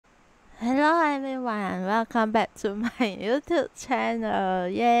Hello everyone, welcome back to my YouTube channel.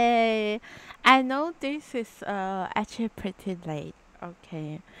 Yay! I know this is actually pretty late,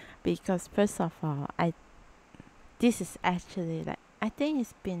 okay? Because first of all, this is actually like I think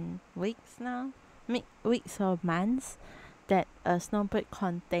it's been weeks now, weeks or months that a Snowbreak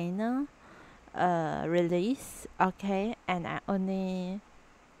container release, okay? And I only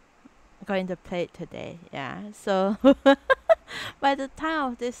going to play it today, yeah. So by the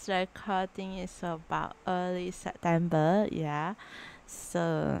time of this recording is about early September, yeah.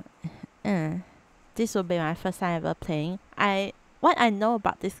 So this will be my first time ever playing. What I know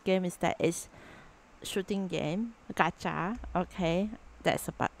about this game is that it's shooting game, gacha, okay. That's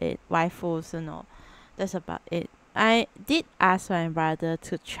about it. Waifus, that's about it. I did ask my brother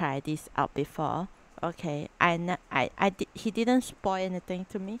to try this out before. Okay, he didn't spoil anything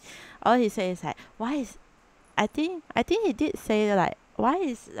to me. All he said is like, why is I think he did say like why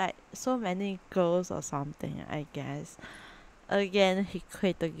is like so many girls or something, I guess. Again he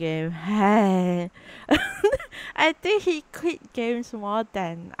quit the game. I think he quit games more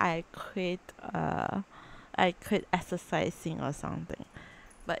than I quit exercising or something.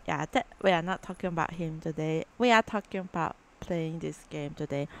 But yeah, that we are not talking about him today. We are talking about playing this game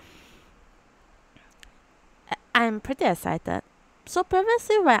today. I'm pretty excited. So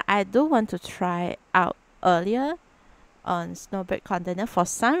previously when I do want to try out earlier on Snowbreak Container, for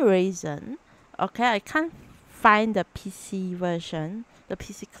some reason, okay, I can't find the PC version, the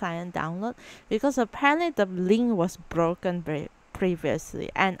PC client download, because apparently the link was broken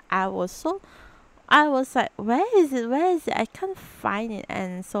previously, and I was like, where is it, I can't find it,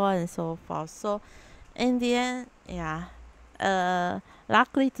 and so on and so forth. So in the end, yeah,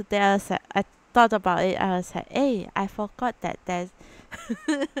 luckily today I thought about it. I was like, hey, I forgot that there's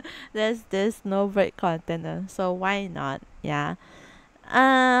this no break container, so why not? Yeah.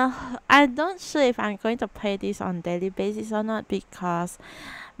 I'm not sure if I'm going to play this on daily basis or not, because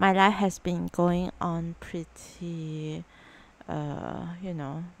my life has been going on pretty a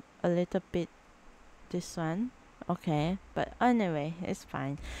little bit this one. Okay, but anyway, it's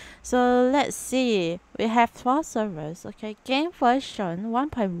fine. So let's see. We have 4 servers. Okay, game version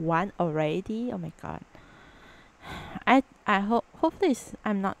 1.1 already. Oh my god. I hope hopefully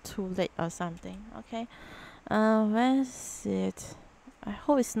I'm not too late or something. Okay. Where's it? I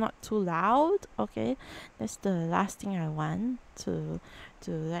hope it's not too loud. Okay, that's the last thing I want to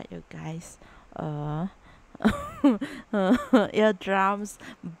let you guys eardrums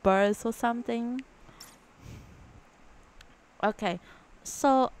burst or something. Okay,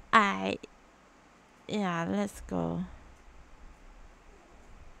 so yeah, let's go.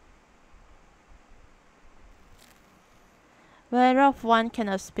 Whereof one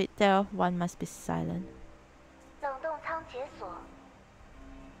cannot speak, thereof one must be silent.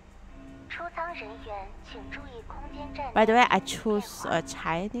 By the way, I choose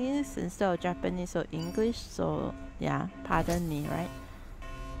Chinese instead of Japanese or English, so yeah, pardon me, right?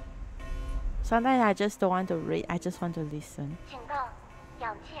 Sometimes I just don't want to read, I just want to listen.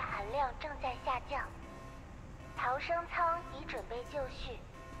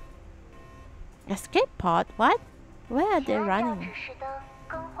 Escape pod? What? Where are they running?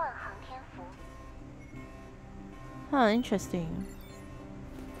 Huh, interesting.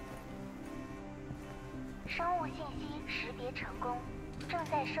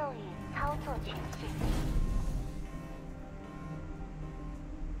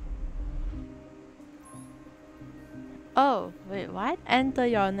 Oh, wait, what? Enter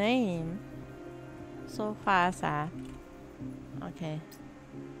your name. So fast, ah. Okay.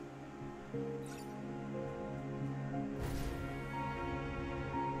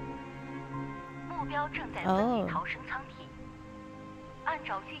 Oh.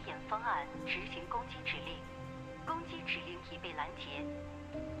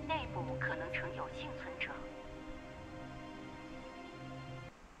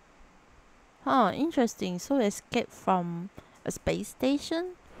 Oh, interesting. So escape from a space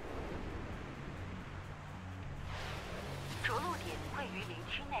station?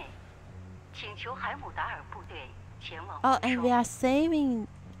 Oh, and we are saving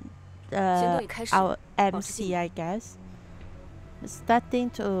our MC, I guess. Starting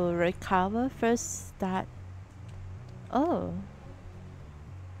to recover. First start. Oh.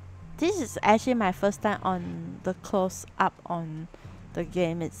 This is actually my first time on the close up on the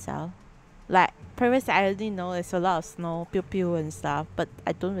game itself. Like previously I already know there's a lot of snow, pew pew and stuff, but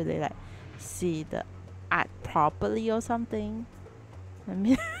I don't really like see the art properly or something. I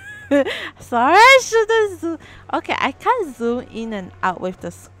mean sorry, I shouldn't zoom. Okay, I can't zoom in and out with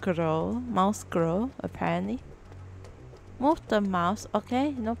the scroll, mouse scroll, apparently. Move the mouse, okay?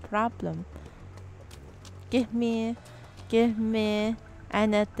 No problem. Give me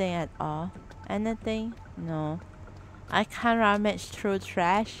anything at all. Anything? No. I can't rummage through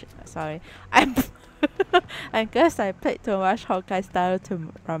trash. Sorry. I guess I played too much Honkai style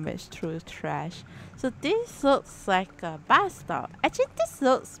to rummage through trash. So this looks like a bus stop. Actually, this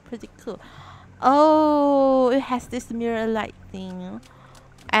looks pretty cool. Oh, it has this mirror light thing.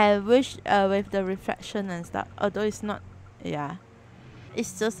 I wish with the reflection and stuff. Although it's not, yeah,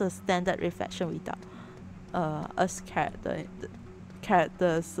 it's just a standard reflection without us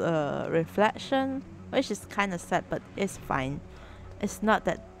character's reflection, which is kind of sad, but it's fine. It's not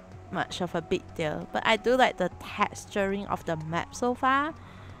that much of a big deal. But I do like the texturing of the map so far.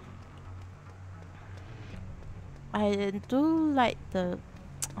 I do like the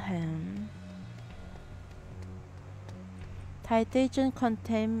Titan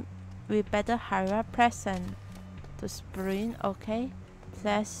contain with better higher present to sprint. Okay,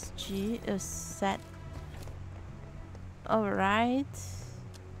 plus G is set. Alright.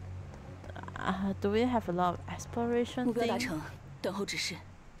 Do we have a lot of exploration thing?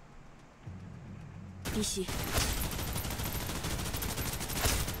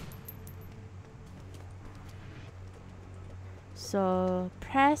 So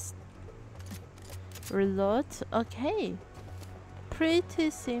press reload. Okay, pretty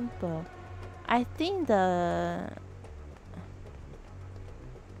simple. I think the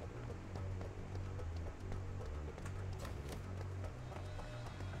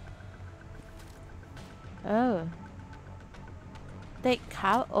take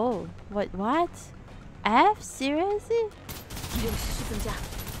cow. Oh, wait, what? F? Seriously?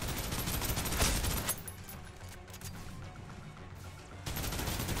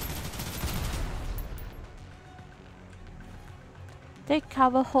 Take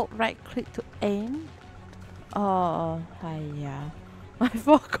cover, hold right click to aim. Oh, yeah. I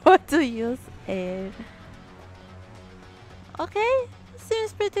forgot to use aim. Okay,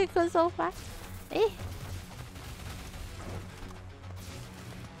 seems pretty good so far. Eh?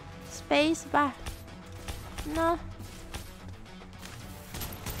 Space bar. No.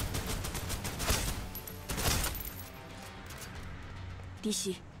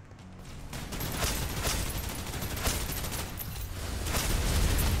 DC.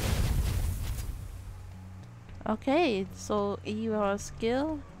 Okay, so your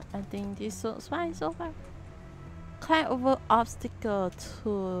skill. I think this looks fine so far. Climb over obstacle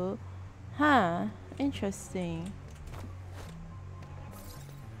to. Huh, interesting.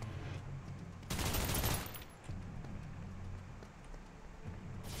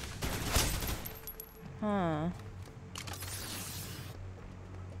 Huh.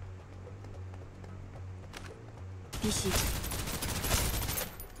 DC.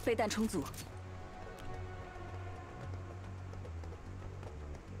 飞弹重组。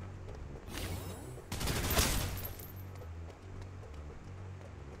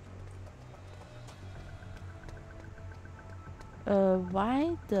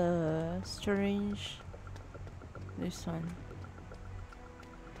 Why the strange this one?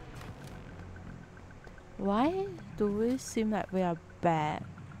 Why do we seem like we are bad?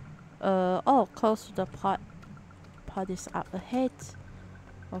 Oh, close to the pot. Pot is up ahead.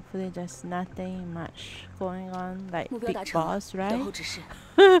 Hopefully there's nothing much going on, like big boss, right?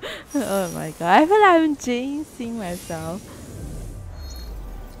 Oh my god, I feel like I'm jinxing myself.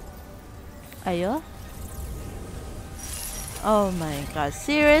 Are you? Oh my god,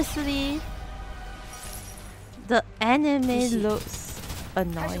 seriously? The enemy looks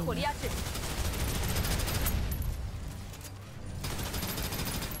annoying.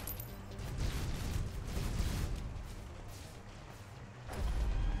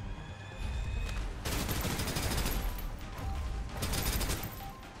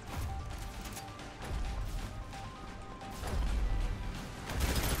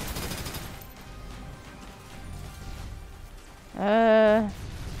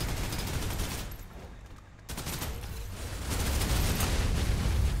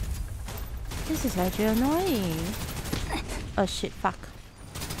 This is actually annoying. Oh shit, fuck.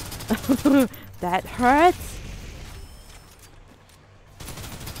 That hurts.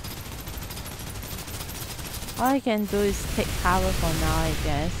 All I can do is take cover for now, I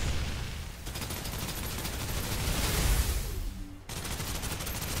guess.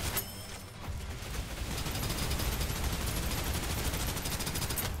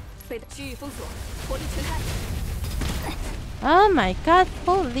 Oh my god,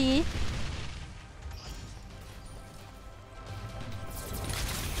 holy.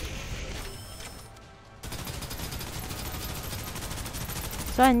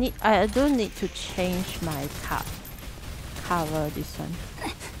 So I do need to change my tower, this one.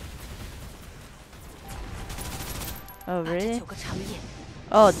 Oh, 把这 really? 9个长眼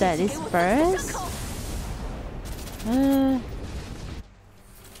Oh, that 给 is 我3 first? 口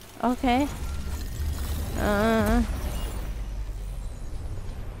Okay.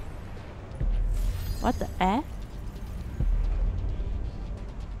 What the F?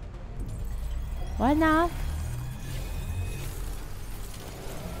 What now?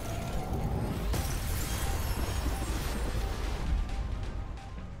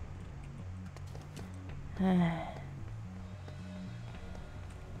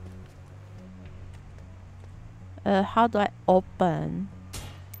 How do I open?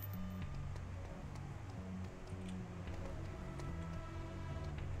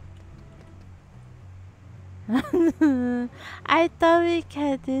 I thought we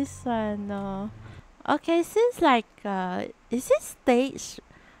get this one, no. Okay, seems like is this stage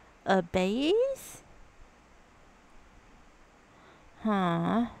a base?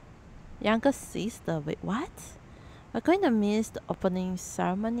 Huh? Younger sister, wait, what? We're going to miss the opening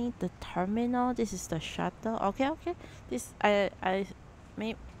ceremony, the terminal. This is the shuttle. Okay. This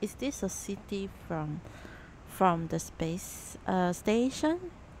maybe is this a city from the space station?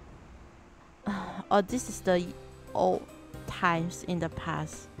 Or this is the old times in the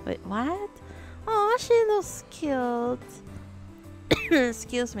past. Wait, what? Oh, she looks cute.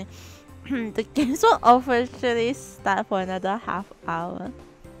 Excuse me. The games will officially start for another half hour.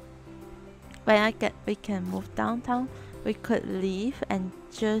 When we can move downtown, we could leave and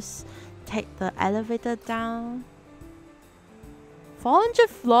just take the elevator down. 400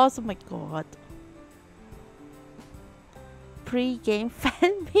 floors, oh my god. Pre-game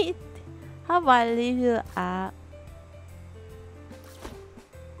fan meet. How about I leave you up?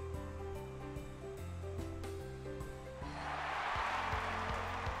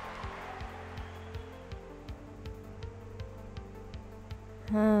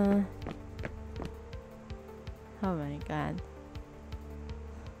 Oh my god.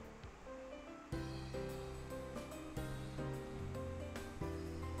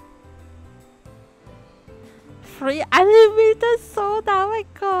 Free unlimited soda, oh my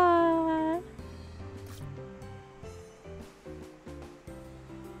god.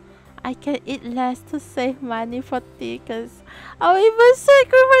 I can eat less to save money for tickets. I'll even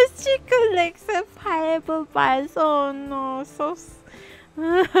sacrifice chicken legs and pineapple buns. Oh no, so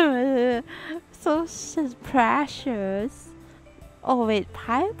precious. Oh wait,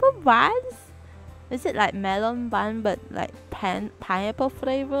 pineapple buns? Is it like melon bun but like pineapple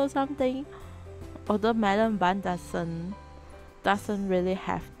flavor or something? Although melon bun doesn't really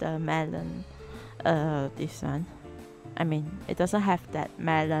have the melon this one. I mean, it doesn't have that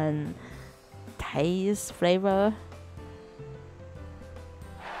melon taste flavor.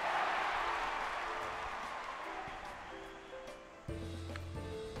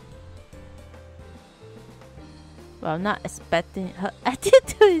 Well, not expecting her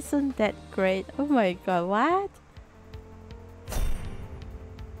attitude isn't that great. Oh my god, what?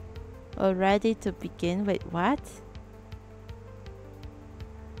 All ready to begin? Wait, what?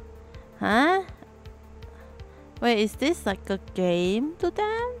 Huh? Wait, is this like a game to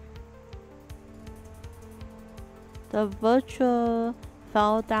them? The virtual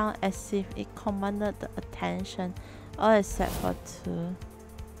fell down as if it commanded the attention, all except for two.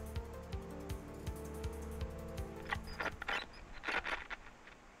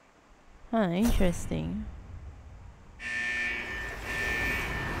 Huh, interesting.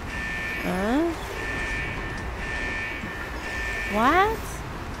 What?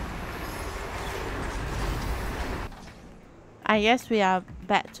 I guess we are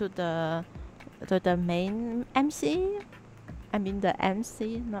back to the main MC. I mean the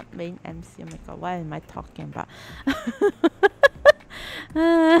MC, not main MC. Oh my god, what am I talking about?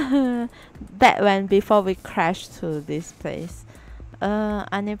 Back when before we crashed to this place.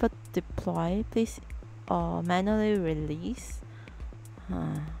 Unable to deploy, please, or manually release.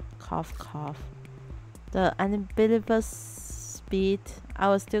 Cough, cough. The unbelievable speed. I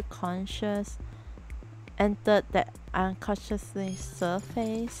was still conscious. Entered that unconsciously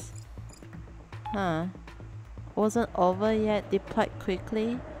surface. Wasn't over yet. Deployed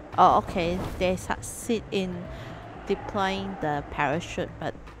quickly. Oh, okay. They succeed in deploying the parachute,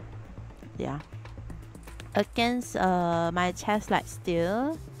 but yeah. Against my chest light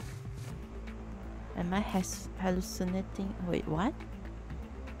still. Am I hallucinating? Wait, what?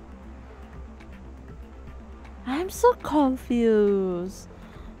 I'm so confused.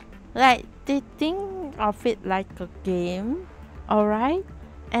 Like, they think of it like a game, alright?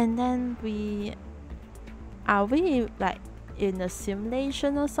 And then are we like in a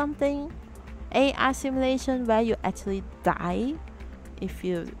simulation or something? AR simulation where you actually die if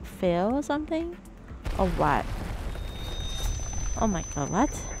you fail or something? Or what? Oh my god,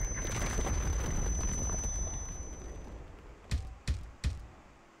 what?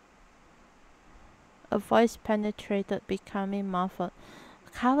 A voice penetrated, becoming muffled.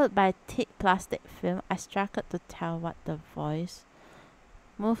 Covered by thick plastic film, I struggled to tell what the voice.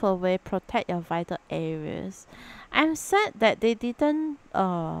 Move away, protect your vital areas. I'm sad that they didn't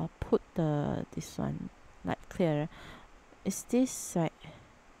put this one like clearer. Is this like,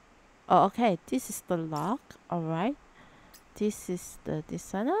 oh okay, this is the lock, alright. This is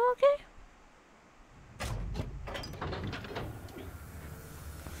this one, oh, okay.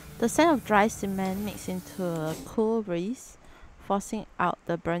 The scent of dry cement mixed into a cool breeze, forcing out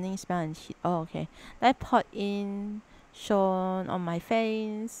the burning smell and heat. Oh, okay. That pot in shone on my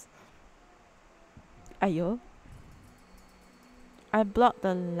face. Ayo. I blocked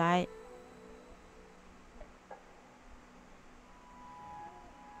the light.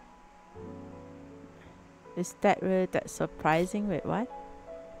 Is that really that surprising? Wait, what?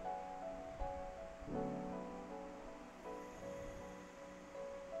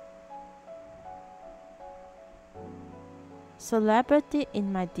 Celebrity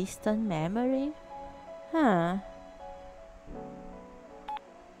in my distant memory? Huh.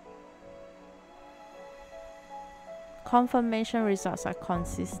 Confirmation results are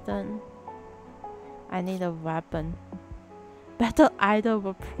consistent. I need a weapon. Battle idol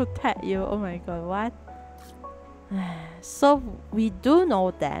will protect you. Oh my god, what? So we do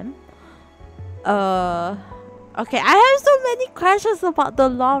know them. Okay, I have so many questions about the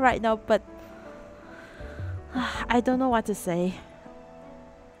law right now, but I don't know what to say.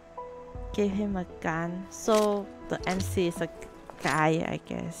 Give him a gun. So the MC is a guy, I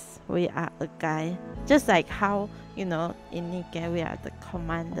guess. We are a guy. Just like how, you know, in Nikkei we are the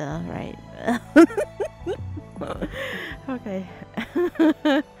commander, right? Okay.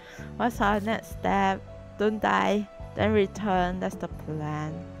 What's our next step? Don't die, then return. That's the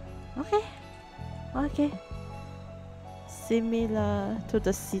plan. Okay. Okay. Similar to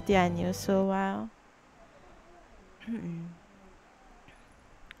the city I knew so well.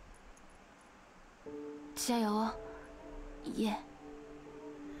 Yeah.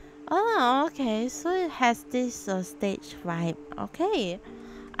 Oh, okay. So it has this stage vibe. Okay.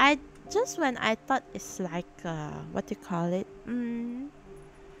 When I thought it's like what do you call it?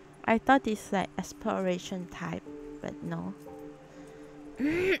 I thought it's like exploration type, but no.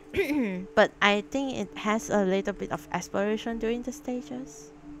 But I think it has a little bit of exploration during the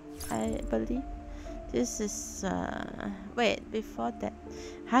stages, I believe. This is wait, before that.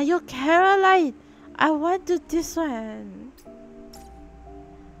 Hiyo Caroline! I want to this one.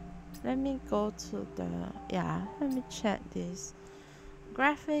 Let me go to the let me check this.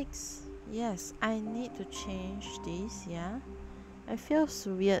 Graphics. Yes, I need to change this, yeah. It feels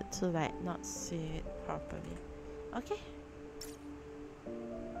weird to like not see it properly. Okay.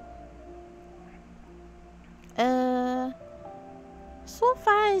 So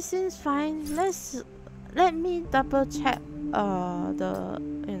far it seems fine. Let me double check the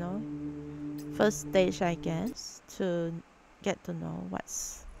first stage, I guess, to get to know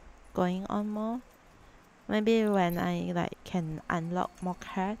what's going on more. Maybe when I like can unlock more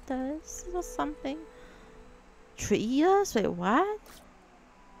characters or something. 3 years? Wait, what?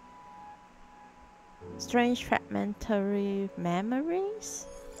 Strange fragmentary memories?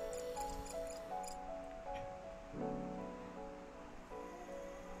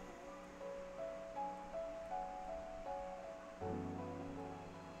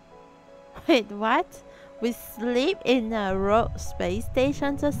 Wait, what? We sleep in a rogue space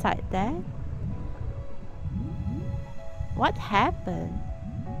station just like that? What happened?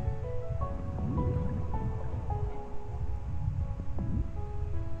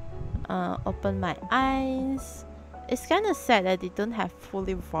 Open my eyes. It's kinda sad that they don't have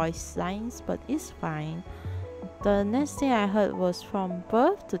fully voiced lines, but it's fine. The next thing I heard was from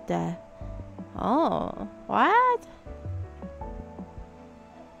birth to death. Oh, what?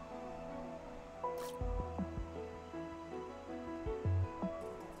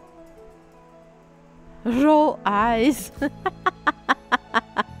 Roll eyes.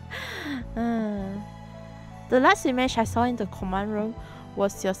 The last image I saw in the command room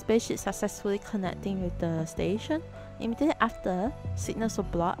was your spaceship successfully connecting with the station. Immediately after, signals were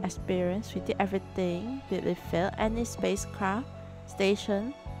blocked. Experience, we did everything. Did we fail any spacecraft,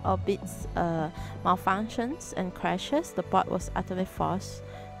 station, orbits, malfunctions and crashes? The pod was utterly forced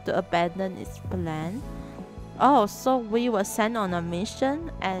to abandon its plan. Oh, so we were sent on a mission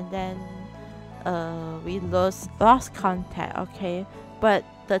and then we lost contact, okay? But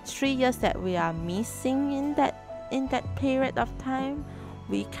the 3 years that we are missing in that period of time,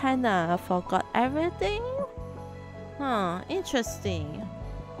 we kind of forgot everything. Huh, interesting.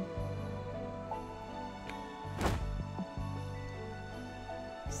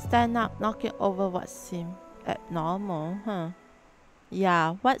 Stand up, knocking over what seemed abnormal, huh?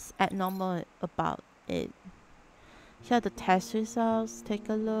 Yeah, what's abnormal about it? Here are the test results, take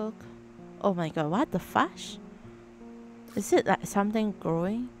a look. Oh my god, what the fudge? Is it like something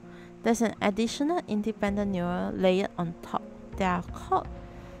growing? There's an additional independent neural layer on top. They are called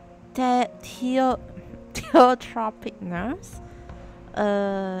theotropic nerves.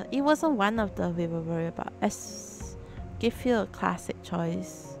 It wasn't one of the we were worried about. Let's give you a classic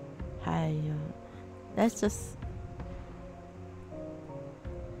choice. Hi, let's just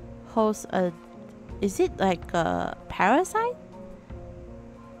host a. Is it like a parasite?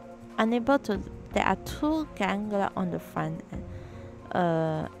 Unable to. There are 2 ganglia on the front end.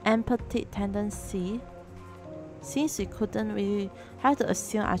 Empathy tendency. Since we couldn't, we have to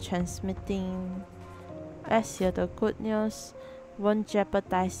assume are transmitting. Let's hear the good news. Won't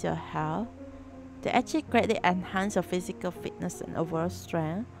jeopardize your health. They actually greatly enhance your physical fitness and overall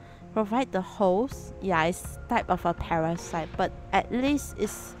strength. Provide the host. Yeah, it's type of a parasite, but at least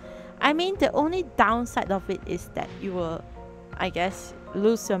it's. I mean, the only downside of it is that you will, I guess,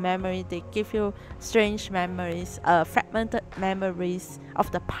 lose your memory. They give you strange memories, fragmented memories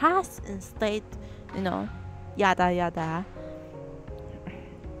of the past instead, yada yada.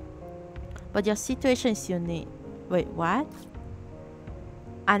 But your situation is unique. Wait, what?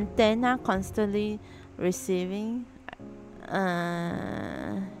 Antenna constantly receiving.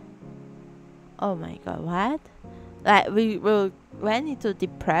 Oh my god, what? Like we went into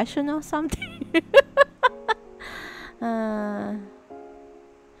depression or something?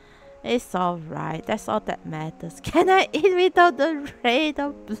 It's alright. That's all that matters. Can I eat without the rain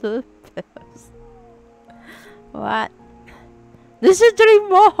of blue pills? What? They should drink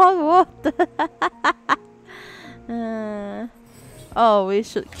more hot water. Oh, we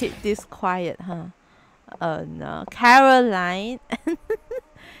should keep this quiet, huh? Oh no, Caroline.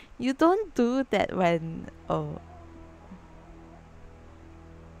 You don't do that when. Oh.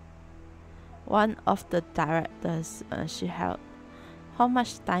 One of the directors, she helped. How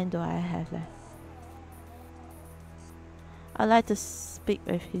much time do I have left? I'd like to speak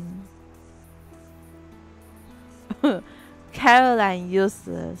with him. Caroline,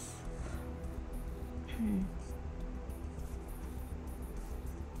 useless.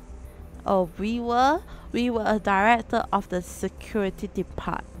 Oh, we were a director of the security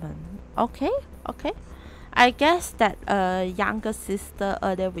department. Okay. I guess that younger sister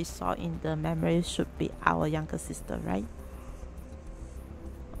earlier we saw in the memory should be our younger sister, right?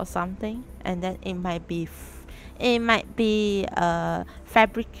 Or something, and then it might be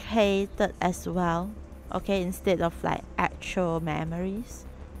fabricated as well. Okay, instead of like actual memories,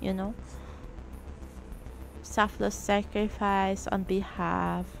 selfless sacrifice on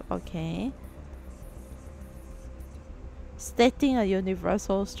behalf. Okay, stating a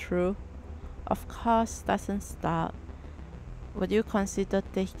universal truth, of course, doesn't stop. Would you consider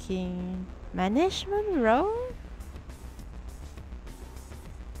taking management role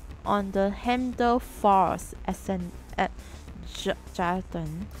on the Hemdall Force as an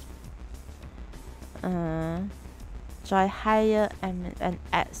Jarden? Joy hire and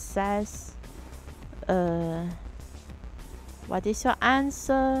access. What is your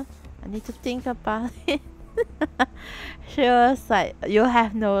answer? I need to think about it. She was like, you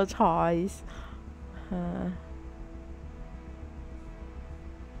have no choice.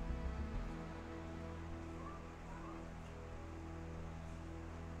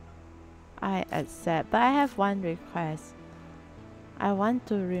 I accept, but I have one request. I want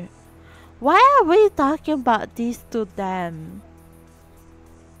to Why are we talking about this to them?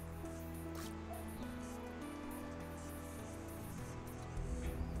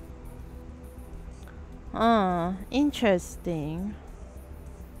 Interesting.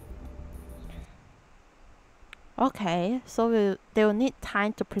 Okay, so they'll need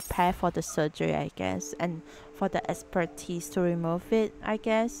time to prepare for the surgery, I guess, and for the expertise to remove it, I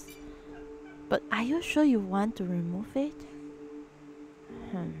guess. But are you sure you want to remove it?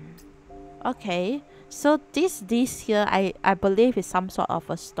 Okay, so this here, I believe is some sort of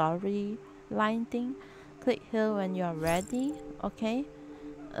a storyline thing. Click here when you're ready. Okay.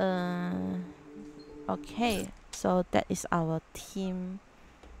 Okay, so that is our team.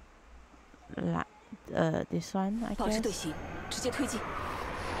 This one, I guess.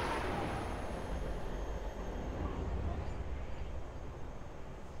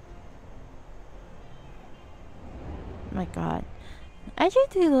 my god.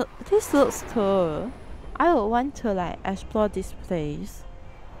 Actually, this looks cool. I would want to like explore this place.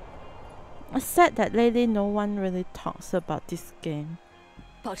 It's sad that lately no one really talks about this game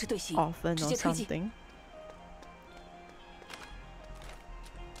often or something.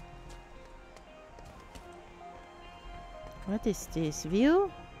 What is this?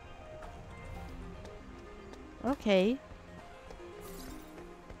 View? Okay.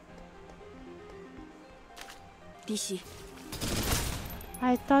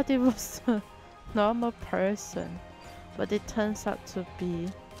 I thought it was a normal person, but it turns out to be...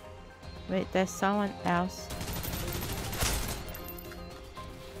 Wait, there's someone else.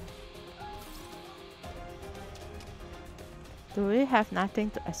 Do we have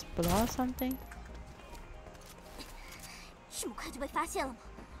nothing to explore or something? 这么快就被发现了吗？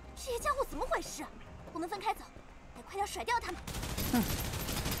这些家伙怎么回事？我们分开走，得快点甩掉他们。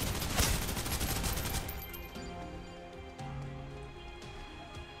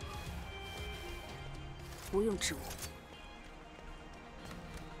不用质问。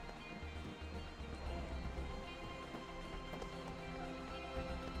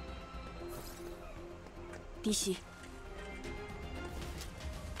滴血。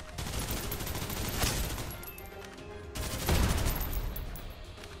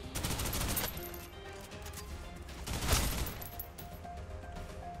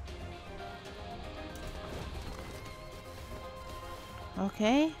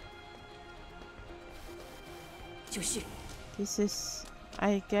 Okay. This is,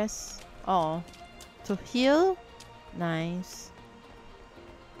 I guess, oh, to heal? Nice.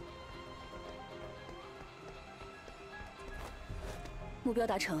 目标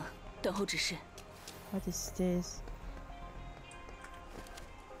达成，等候指示。What is this?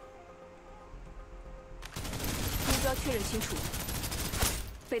 目标确认清楚，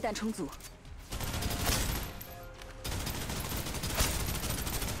飞弹重组。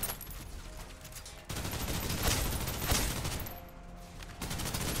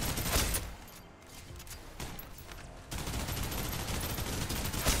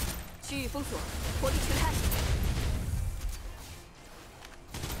 区域封锁，火力全开。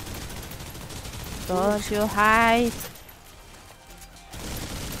Don't you hide!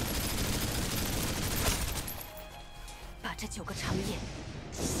 把这9个长夜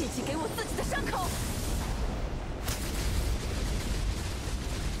献祭给我自己的伤口。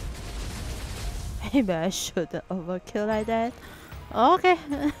Maybe I shouldn't overkill like that. Okay,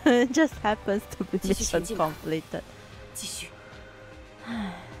 it just happens to be mission completed. 继续。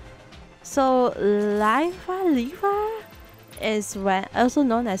 So Liva is also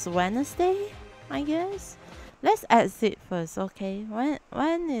known as Wednesday, I guess. Let's exit first, okay?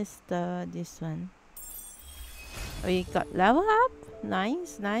 When is this one? We got level up.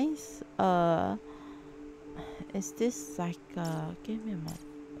 Nice, nice. Is this like give me a moment.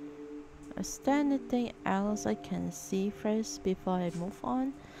 Is there anything else I can see first before I move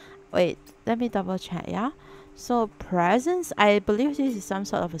on? Wait, let me double check, yeah? So presence, I believe this is some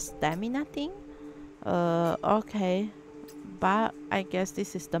sort of a stamina thing. Okay. But I guess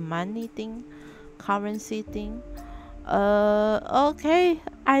this is the money thing, currency thing. Okay.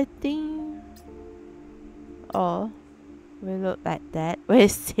 I think... Oh, we look like that. Wait,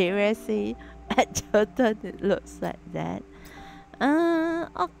 seriously? At Jordan it looks like that.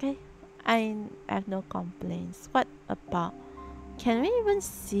 Okay. I have no complaints. What about... Can we even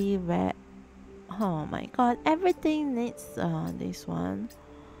see where... Oh my god, everything needs this one.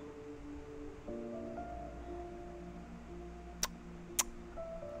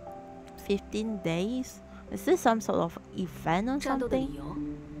 $15 days? Is this some sort of event or something?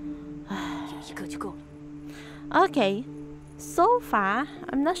 Okay, so far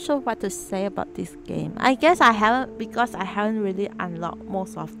I'm not sure what to say about this game. I guess I haven't, because I haven't really unlocked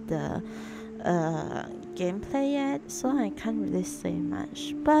most of the gameplay yet, so I can't really say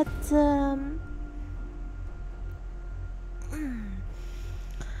much. But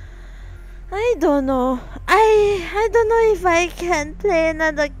I don't know. I don't know if I can play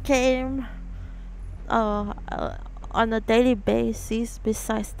another game on a daily basis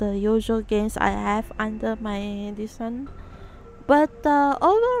besides the usual games I have under my this one. But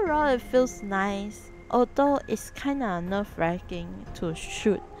overall it feels nice. Although it's kinda nerve-wracking to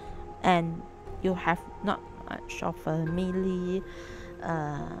shoot and you have not much of a melee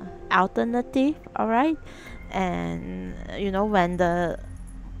alternative, alright? And you know when the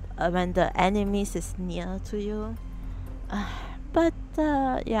enemies is near to you. But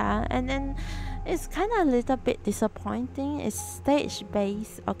yeah, and then it's kind of a little bit disappointing. It's stage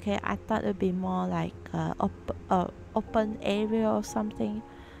based. Okay, I thought it'd be more like open area or something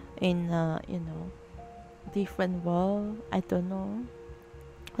in you know, different world. I don't know.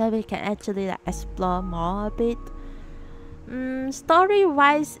 Where we can actually like explore more a bit. Story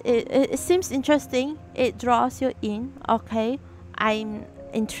wise, it seems interesting. It draws you in. Okay, I'm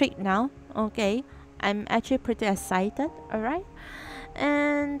intrigued now. Okay, I'm actually pretty excited. All right,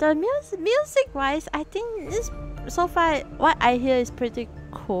 and the music wise, I think this so far what I hear is pretty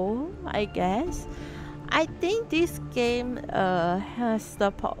cool. I guess. I think this game has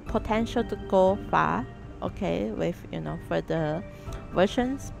the potential to go far. Okay, with further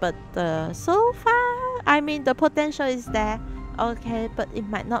versions, but so far, I mean, the potential is there. Okay, but it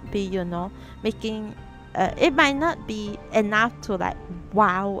might not be making it might not be enough to like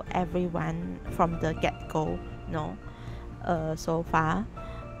wow everyone from the get-go. No, so far,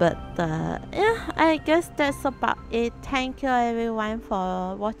 but yeah, I guess that's about it. Thank you everyone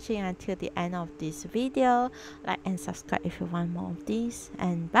for watching until the end of this video. Like and subscribe if you want more of this,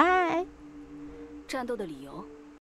 and bye.战斗的理由